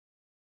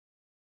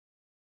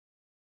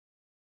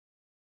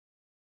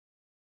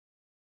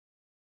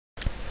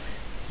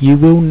you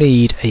will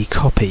need a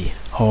copy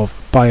of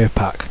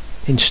Biopac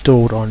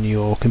installed on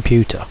your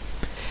computer.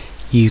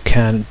 You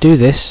can do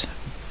this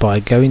by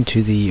going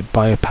to the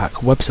Biopac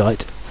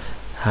website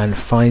and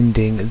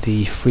finding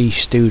the free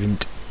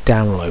student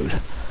download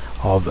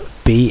of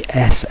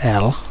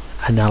BSL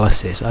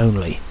analysis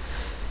only.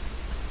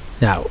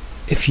 Now,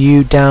 if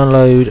you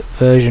download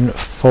version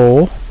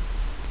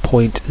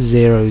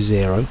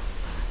 4.00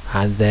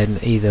 and then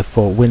either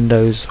for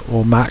Windows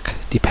or Mac,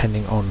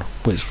 depending on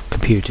which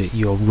computer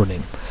you're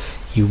running,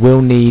 you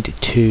will need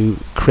to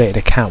create an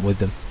account with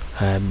them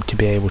to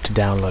be able to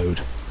download.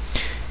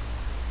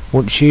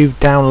 Once you've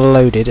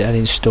downloaded and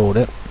installed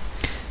it,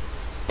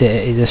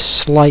 there is a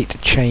slight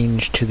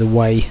change to the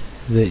way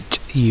that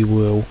you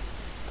will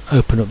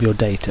open up your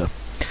data.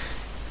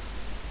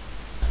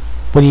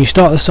 When you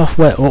start the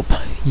software up,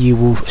 you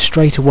will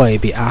straight away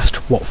be asked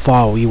what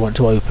file you want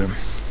to open.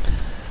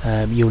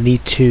 You'll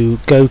need to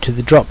go to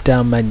the drop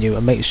down menu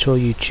and make sure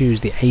you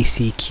choose the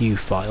ACQ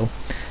file,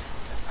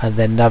 and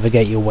then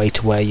navigate your way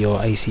to where your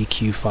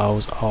ACQ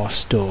files are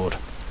stored.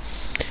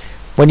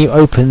 When you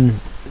open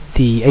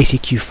the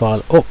ACQ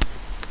file up,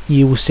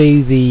 you will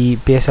see the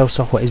BSL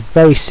software is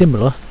very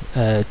similar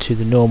to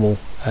the normal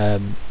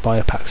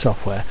Biopac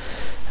software.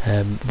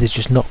 There's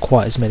just not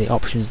quite as many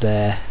options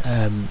there.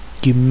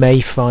 You may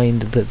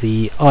find that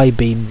the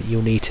I-beam that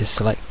you'll need to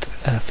select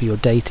for your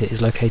data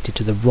is located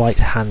to the right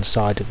hand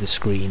side of the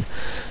screen,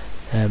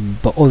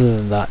 but other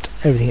than that,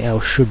 everything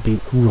else should be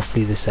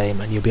roughly the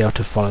same, and you'll be able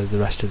to follow the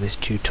rest of this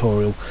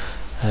tutorial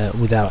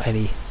without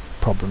any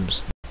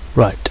problems.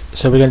 Right,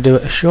 so we're going to do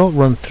a short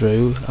run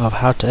through of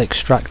how to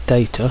extract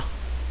data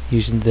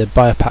using the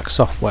Biopac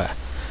software.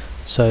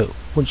 So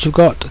once you've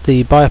got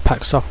the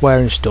Biopac software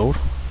installed,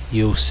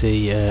 you'll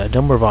see a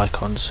number of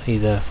icons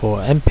either for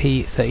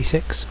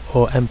MP36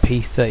 or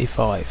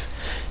MP35.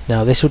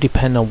 Now this will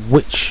depend on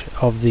which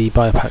of the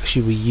Biopacs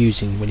you were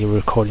using when you were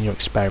recording your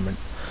experiment.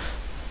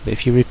 But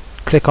if you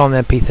click on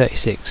the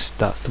MP36,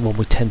 that's the one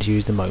we tend to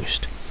use the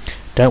most.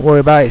 Don't worry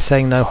about it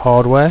saying no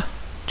hardware,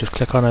 just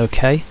click on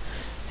OK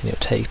and it'll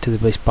take you to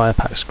this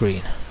Biopac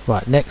screen.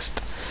 Right,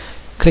 next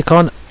click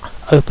on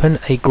open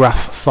a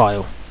graph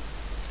file,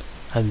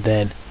 and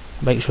then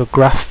make sure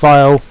graph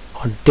file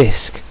on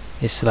disk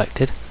is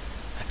selected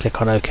and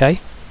click on OK.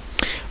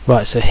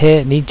 Right, so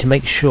here need to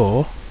make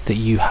sure that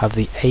you have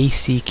the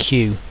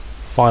ACQ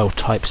file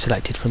type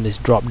selected from this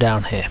drop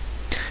down here.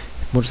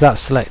 Once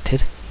that's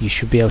selected, you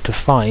should be able to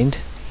find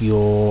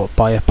your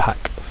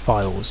Biopac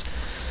files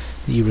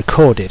that you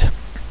recorded.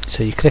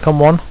 So you click on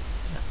one,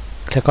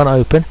 click on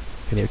open,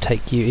 and it will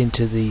take you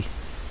into the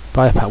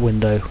Biopac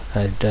window,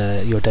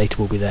 and your data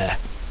will be there.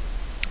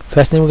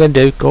 First thing we're going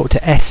to do, go up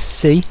to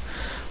SC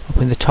up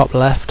in the top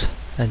left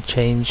and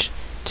change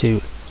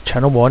to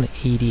channel 1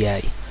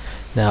 EDA.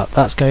 Now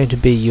that's going to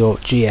be your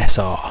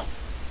GSR.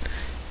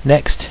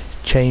 Next,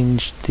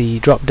 change the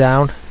drop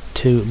down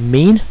to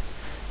mean.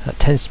 That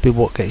tends to be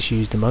what gets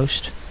used the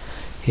most.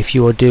 If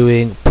you are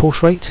doing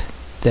pulse rate,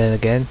 then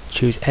again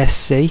choose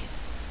SC,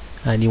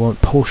 and you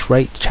want pulse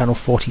rate channel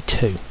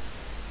 42.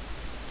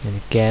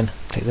 And again,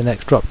 click the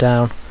next drop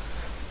down,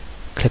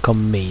 click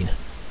on mean.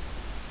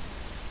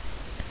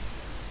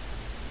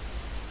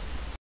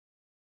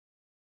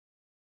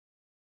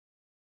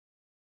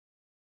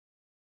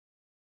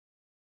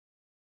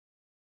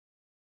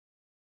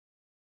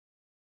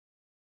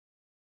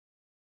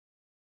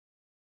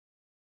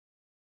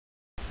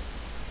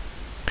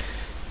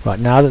 Right,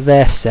 now that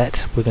they're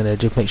set, we're going to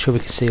just make sure we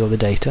can see all the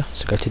data.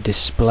 So go to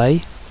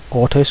display,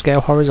 auto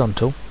scale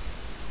horizontal,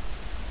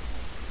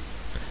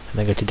 and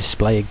then go to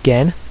display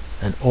again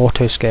and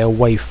auto scale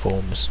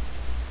waveforms.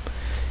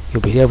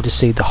 You'll be able to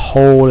see the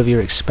whole of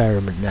your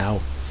experiment now.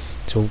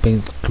 It's all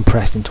been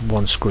compressed into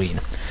one screen.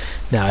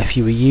 Now if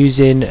you were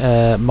using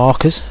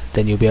markers,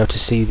 then you'll be able to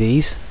see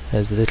these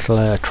as the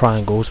little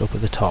triangles up at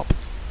the top.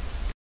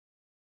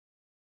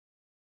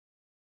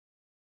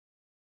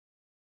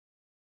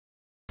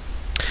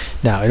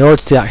 Now in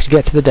order to actually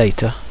get to the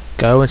data,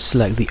 go and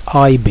select the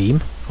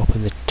I-beam up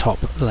in the top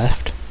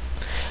left,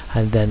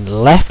 and then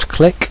left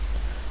click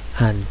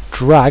and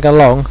drag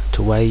along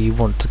to where you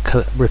want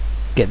to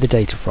get the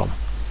data from.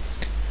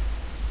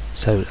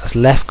 So that's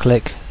left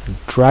click and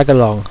drag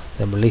along,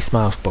 then release the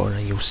mouse button,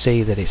 and you'll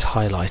see that it's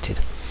highlighted.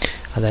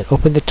 And then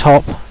up in the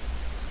top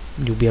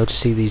you'll be able to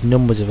see these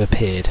numbers have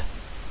appeared.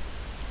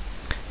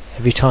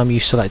 Every time you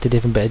select a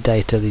different bit of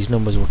data, these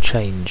numbers will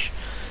change.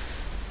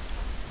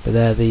 But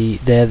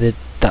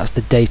that's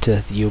the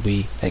data that you'll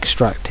be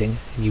extracting,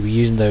 and you'll be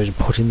using those and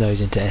putting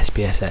those into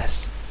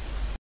SPSS.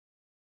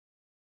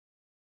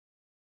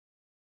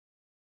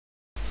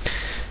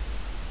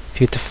 If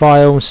you hit to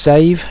file and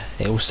save,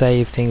 it will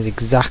save things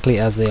exactly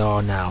as they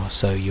are now.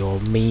 So your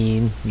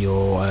mean,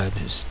 your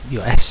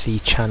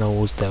SC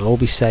channels, they'll all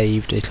be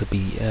saved. It'll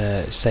be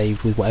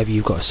saved with whatever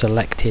you've got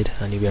selected,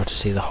 and you'll be able to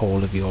see the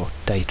whole of your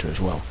data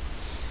as well.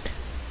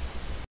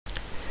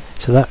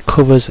 So that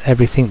covers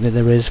everything that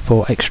there is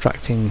for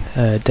extracting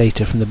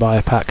data from the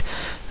Biopac.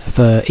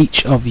 For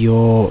each of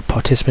your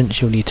participants,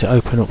 you'll need to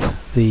open up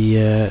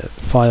the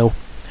file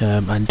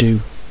and do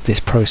this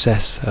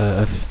process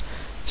of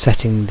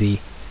setting the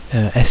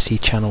SC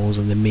channels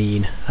and the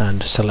mean,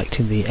 and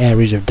selecting the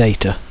areas of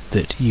data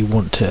that you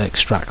want to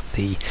extract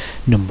the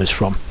numbers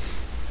from.